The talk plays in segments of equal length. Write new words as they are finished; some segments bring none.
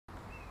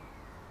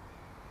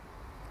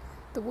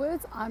The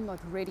words "I'm not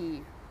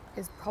ready"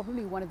 is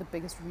probably one of the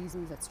biggest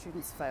reasons that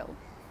students fail.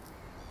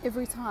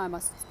 Every time I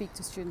speak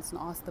to students and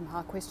ask them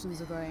how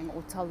questions are going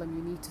or tell them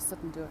you need to sit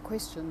and do a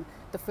question,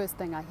 the first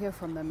thing I hear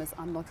from them is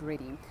 "I'm not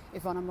ready."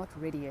 Yvonne, I'm not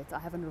ready yet. I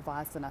haven't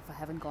revised enough. I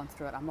haven't gone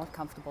through it. I'm not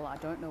comfortable. I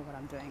don't know what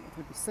I'm doing. It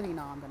would be silly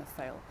now. I'm going to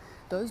fail.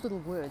 Those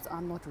little words,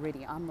 "I'm not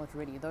ready, I'm not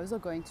ready," those are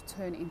going to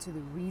turn into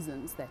the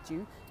reasons that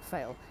you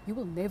fail. You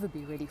will never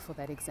be ready for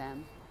that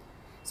exam.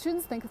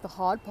 Students think that the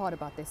hard part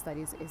about their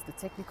studies is the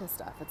technical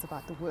stuff. It's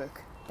about the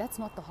work. That's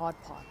not the hard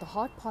part. The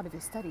hard part of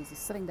your studies is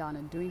sitting down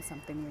and doing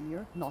something when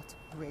you're not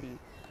ready.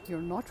 You're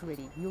not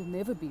ready. You'll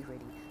never be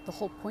ready. The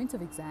whole point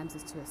of exams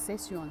is to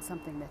assess you on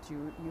something that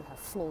you have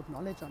flawed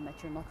knowledge on,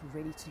 that you're not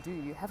ready to do.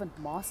 You haven't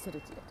mastered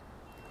it yet.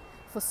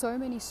 For so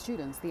many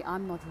students, the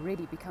 "I'm not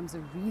ready" becomes a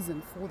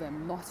reason for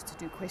them not to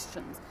do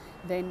questions.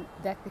 Then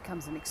that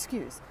becomes an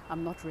excuse.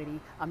 I'm not ready,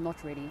 I'm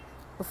not ready.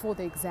 Before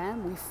the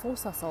exam, we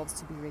force ourselves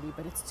to be ready,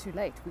 but it's too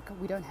late.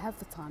 We don't have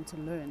the time to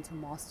learn, to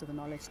master the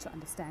knowledge, to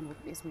understand what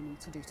it is we need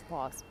to do to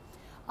pass.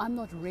 "I'm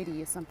not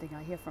ready" is something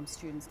I hear from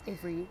students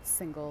every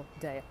single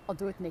day. I'll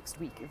do it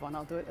next week, Yvonne.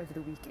 I'll do it over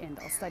the weekend.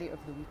 I'll study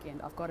over the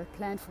weekend. I've got a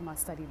plan for my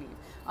study leave.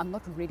 I'm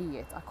not ready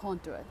yet. I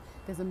can't do it.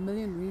 There's a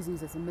million reasons,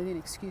 there's a million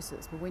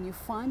excuses. But when you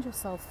find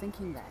yourself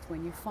thinking that,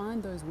 when you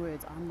find those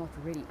words, "I'm not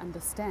ready,"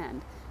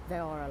 understand they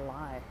are a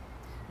lie.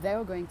 They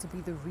are going to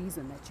be the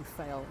reason that you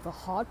fail. The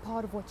hard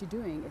part of what you're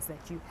doing is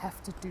that you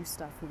have to do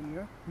stuff when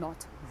you're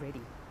not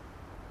ready.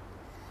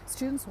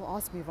 Students will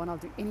ask me, "Yvonne, I'll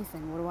do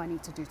anything. What do I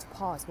need to do to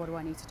pass? What do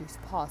I need to do to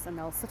pass?" And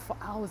they'll sit for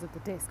hours at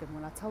the desk. And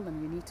when I tell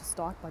them you need to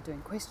start by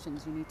doing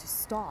questions, you need to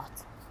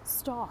start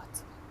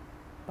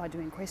by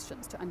doing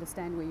questions to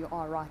understand where you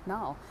are right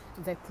now,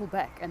 they pull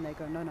back and they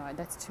go, no,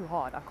 that's too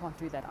hard. I can't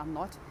do that. I'm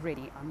not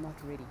ready. I'm not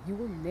ready. You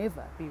will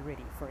never be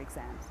ready for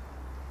exams.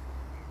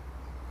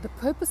 The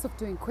purpose of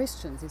doing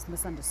questions is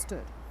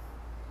misunderstood.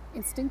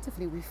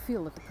 Instinctively, we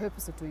feel that the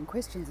purpose of doing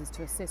questions is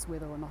to assess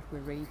whether or not we're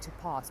ready to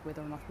pass, whether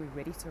or not we're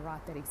ready to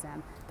write that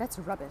exam. That's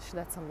rubbish,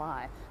 that's a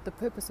lie. The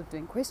purpose of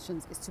doing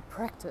questions is to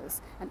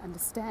practice and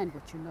understand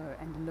what you know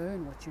and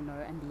learn what you know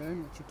and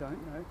learn what you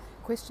don't know.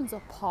 Questions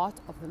are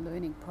part of the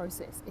learning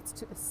process. It's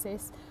to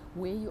assess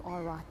where you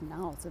are right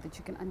now so that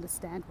you can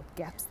understand what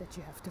gaps that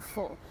you have to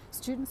fill.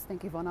 Students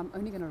think, "Yvonne, I'm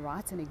only going to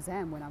write an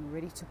exam when I'm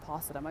ready to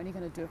pass it. I'm only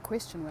going to do a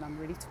question when I'm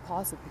ready to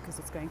pass it because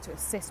it's going to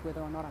assess whether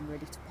or not I'm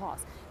ready to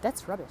pass."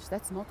 That's rubbish.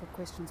 That's not what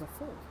questions are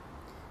for.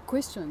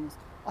 Questions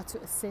are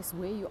to assess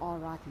where you are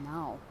right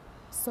now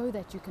so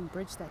that you can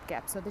bridge that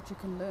gap, so that you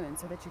can learn,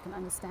 so that you can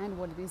understand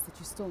what it is that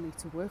you still need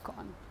to work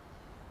on.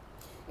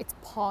 It's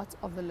part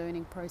of the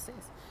learning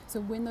process. So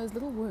when those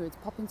little words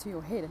pop into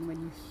your head and when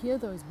you hear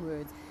those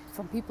words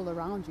from people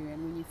around you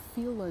and when you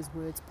feel those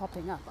words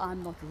popping up,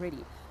 "I'm not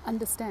ready,"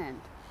 understand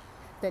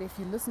that if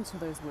you listen to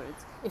those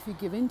words, if you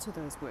give in to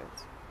those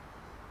words,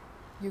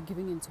 you're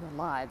giving into a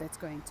lie that's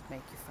going to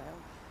make you fail.